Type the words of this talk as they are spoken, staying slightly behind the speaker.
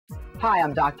Hi,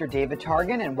 I'm Dr. David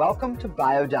Targan, and welcome to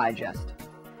BioDigest.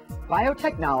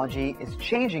 Biotechnology is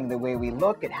changing the way we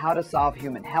look at how to solve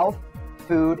human health,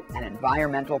 food, and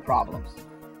environmental problems.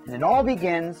 And it all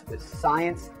begins with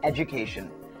science education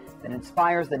that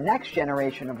inspires the next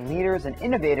generation of leaders and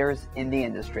innovators in the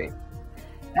industry.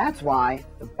 That's why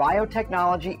the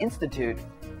Biotechnology Institute,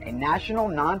 a national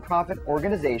nonprofit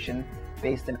organization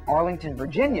based in Arlington,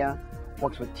 Virginia,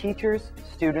 works with teachers,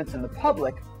 students, and the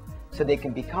public so they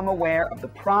can become aware of the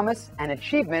promise and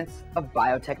achievements of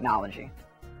biotechnology.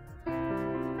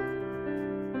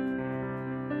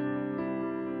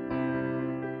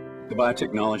 The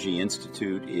Biotechnology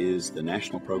Institute is the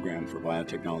national program for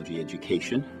biotechnology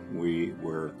education. We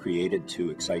were created to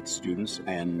excite students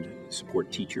and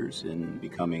support teachers in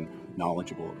becoming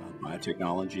knowledgeable about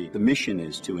biotechnology. The mission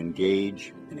is to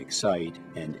engage and excite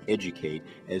and educate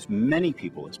as many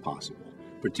people as possible,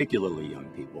 particularly young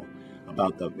people,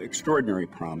 about the extraordinary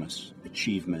promise,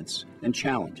 achievements, and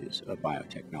challenges of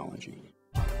biotechnology.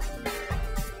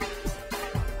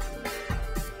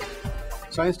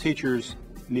 Science teachers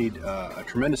need a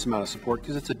tremendous amount of support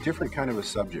because it's a different kind of a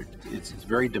subject. It's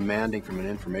very demanding from an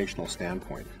informational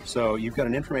standpoint. So you've got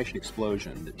an information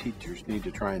explosion that teachers need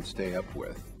to try and stay up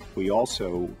with. We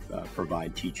also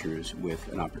provide teachers with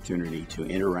an opportunity to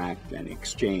interact and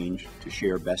exchange, to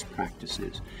share best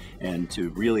practices, and to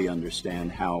really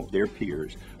understand how their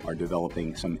peers are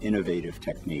developing some innovative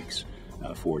techniques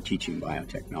for teaching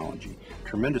biotechnology.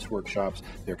 Tremendous workshops.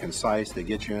 They're concise. They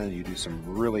get you in. You do some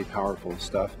really powerful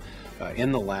stuff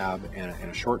in the lab in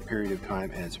a short period of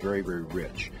time, and it's very, very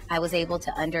rich. I was able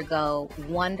to undergo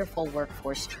wonderful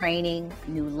workforce training,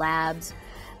 new labs,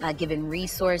 given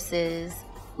resources,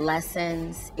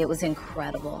 lessons. It was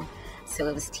incredible. So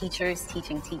it was teachers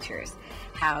teaching teachers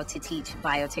how to teach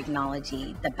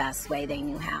biotechnology the best way they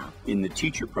knew how. In the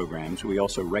teacher programs, we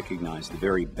also recognize the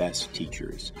very best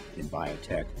teachers in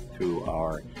biotech through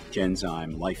our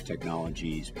Genzyme Life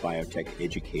Technologies Biotech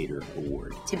Educator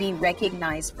Award. To be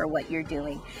recognized for what you're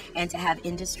doing and to have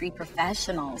industry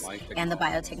professionals and the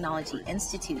Biotechnology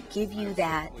Institute give you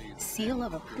that seal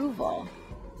of approval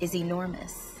is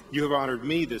enormous. You have honored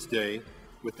me this day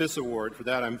with this award. For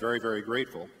that, I'm very, very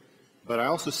grateful. But I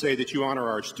also say that you honor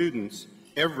our students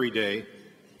every day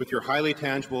with your highly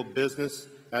tangible business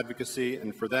advocacy,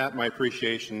 and for that, my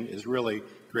appreciation is really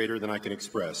greater than I can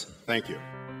express. Thank you.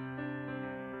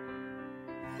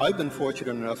 I've been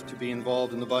fortunate enough to be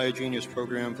involved in the BioGenius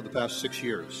program for the past 6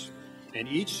 years. And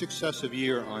each successive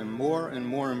year, I'm more and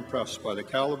more impressed by the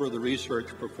caliber of the research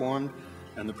performed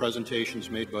and the presentations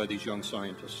made by these young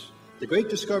scientists. The great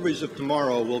discoveries of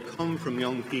tomorrow will come from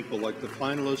young people like the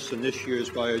finalists in this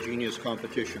year's BioGenius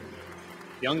competition.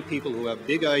 Young people who have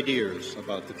big ideas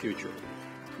about the future.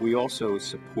 We also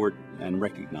support and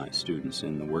recognize students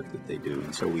in the work that they do,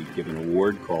 and so we give an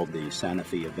award called the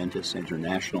Sanofi Aventis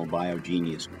International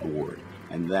BioGenius Award,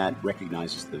 and that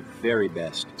recognizes the very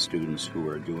best students who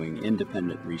are doing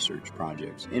independent research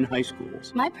projects in high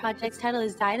schools. My project's title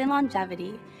is Diet and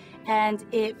Longevity, and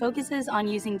it focuses on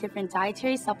using different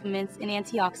dietary supplements and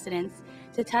antioxidants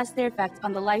to test their effect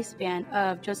on the lifespan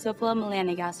of Drosophila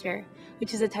melanogaster,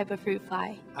 which is a type of fruit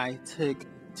fly. I took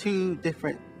 2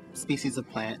 different species of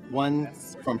plant,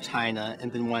 one's from China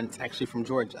and then one's actually from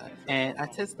Georgia, and I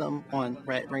tested them on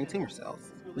rat brain tumor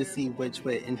cells to see which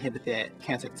would inhibit that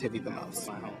cancer activity the most.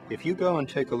 If you go and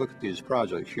take a look at these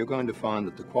projects, you're going to find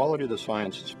that the quality of the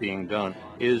science that's being done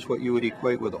is what you would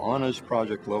equate with honors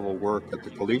project level work at the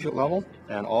collegiate level,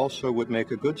 and also would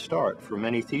make a good start for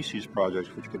many thesis projects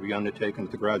which could be undertaken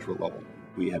at the graduate level.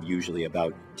 We have usually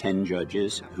about 10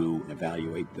 judges who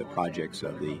evaluate the projects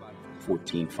of the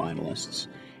 14 finalists.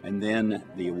 And then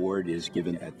the award is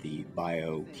given at the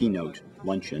Bio Keynote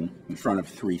Luncheon in front of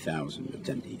 3,000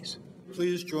 attendees.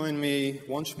 Please join me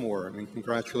once more in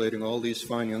congratulating all these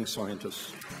fine young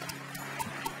scientists.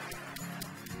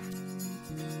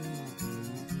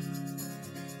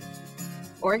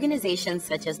 Organizations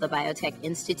such as the Biotech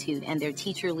Institute and their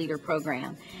Teacher Leader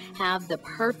Program have the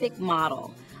perfect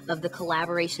model of the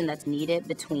collaboration that's needed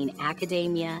between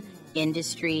academia,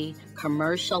 industry,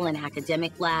 commercial and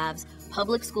academic labs,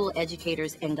 public school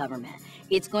educators, and government.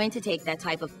 It's going to take that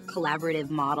type of collaborative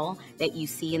model that you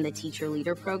see in the Teacher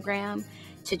Leader Program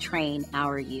to train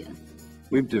our youth.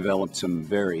 We've developed some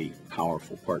very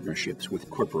powerful partnerships with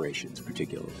corporations,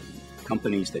 particularly.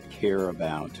 Companies that care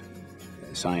about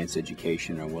science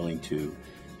education are willing to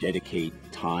dedicate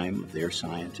time of their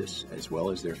scientists as well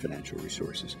as their financial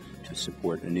resources to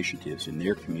support initiatives in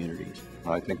their communities.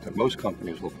 I think that most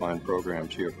companies will find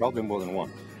programs here, probably more than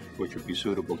one, which would be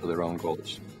suitable to their own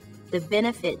goals. The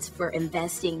benefits for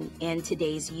investing in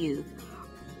today's youth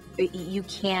You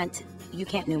can't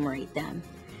numerate them.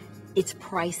 It's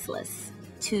priceless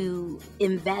to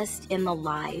invest in the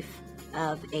life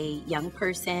of a young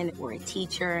person or a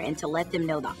teacher and to let them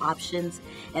know the options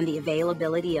and the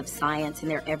availability of science in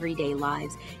their everyday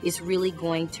lives is really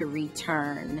going to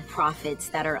return profits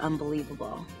that are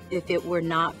unbelievable. If it were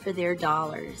not for their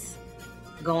dollars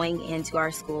going into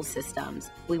our school systems,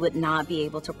 we would not be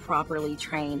able to properly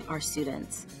train our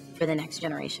students for the next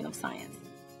generation of science.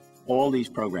 All these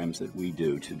programs that we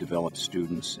do to develop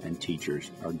students and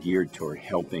teachers are geared toward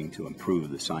helping to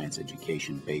improve the science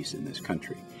education base in this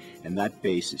country. And that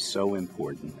base is so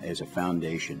important as a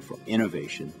foundation for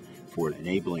innovation, for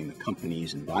enabling the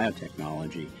companies in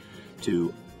biotechnology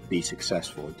to be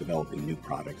successful at developing new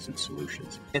products and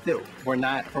solutions. If it were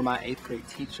not for my 8th grade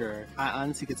teacher, I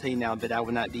honestly could tell you now that I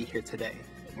would not be here today.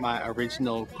 My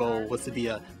original goal was to be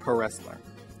a pro wrestler.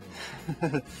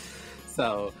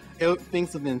 So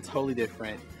things have been totally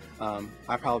different.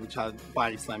 I probably try to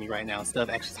body slam me right now instead of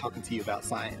actually talking to you about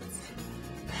science.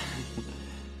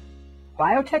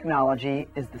 Biotechnology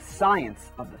is the science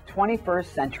of the 21st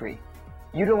century,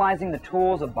 utilizing the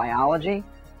tools of biology,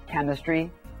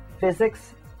 chemistry,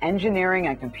 physics, engineering,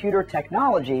 and computer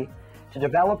technology to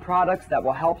develop products that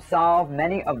will help solve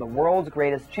many of the world's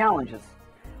greatest challenges.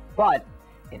 But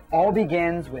it all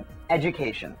begins with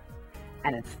education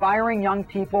and inspiring young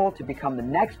people to become the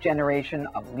next generation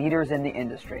of leaders in the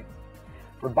industry.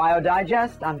 For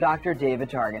BioDigest, I'm Dr. David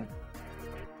Targan.